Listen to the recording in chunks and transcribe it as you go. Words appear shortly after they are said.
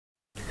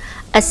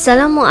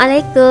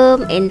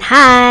Assalamualaikum and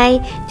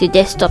hi!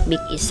 Today's topic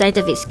is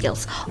scientific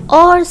skills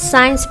or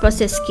science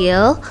process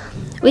skill,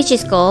 which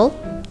is called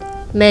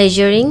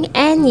measuring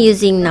and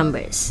using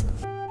numbers.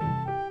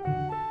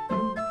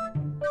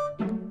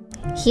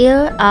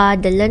 Here are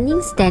the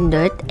learning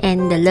standard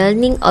and the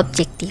learning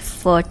objective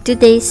for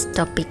today's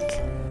topic.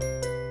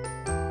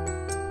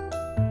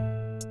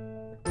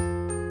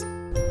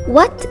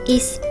 What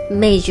is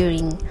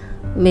measuring?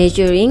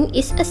 Measuring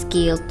is a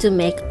skill to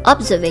make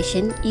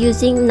observation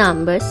using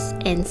numbers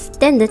and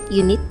standard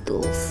unit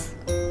tools.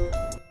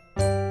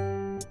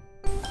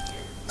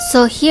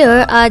 So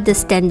here are the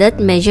standard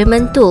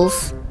measurement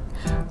tools.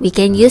 We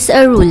can use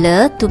a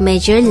ruler to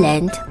measure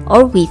length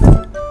or width.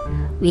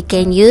 We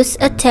can use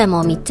a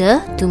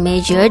thermometer to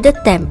measure the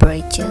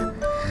temperature.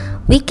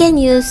 We can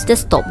use the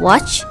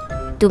stopwatch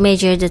to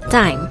measure the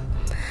time.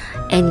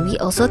 And we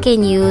also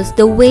can use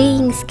the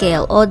weighing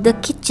scale or the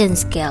kitchen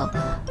scale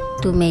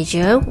to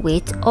measure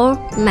weight or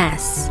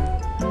mass.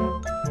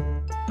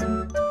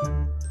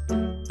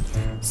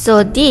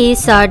 So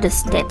these are the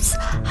steps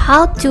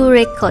how to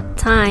record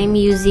time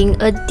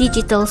using a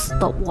digital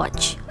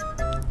stopwatch.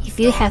 If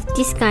you have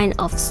this kind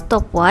of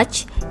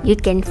stopwatch, you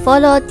can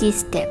follow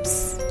these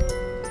steps.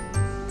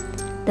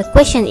 The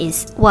question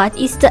is, what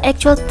is the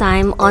actual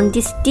time on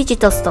this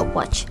digital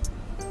stopwatch?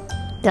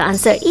 The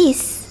answer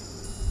is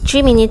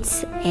 3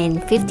 minutes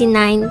and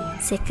 59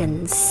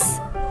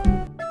 seconds.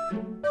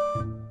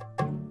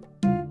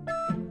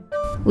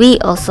 We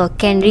also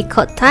can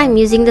record time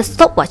using the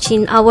stopwatch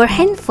in our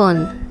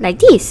handphone, like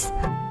this.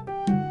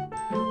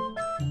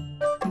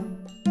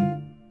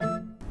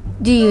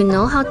 Do you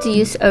know how to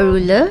use a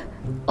ruler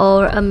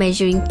or a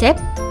measuring tape?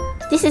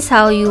 This is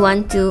how you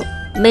want to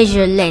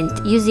measure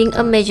length using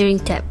a measuring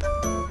tape.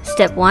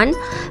 Step 1.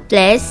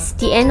 Place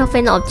the end of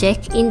an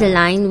object in the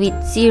line with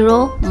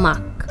 0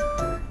 mark.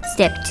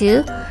 Step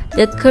 2.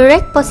 The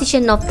correct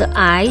position of the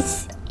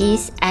eyes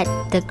is at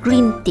the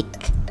green tick.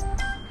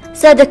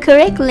 So the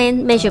correct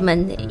length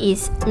measurement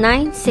is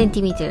 9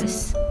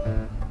 centimeters.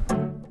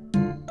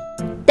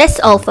 That's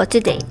all for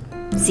today.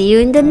 See you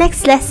in the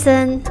next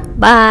lesson.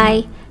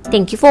 Bye.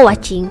 Thank you for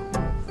watching.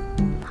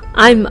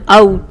 I'm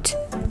out.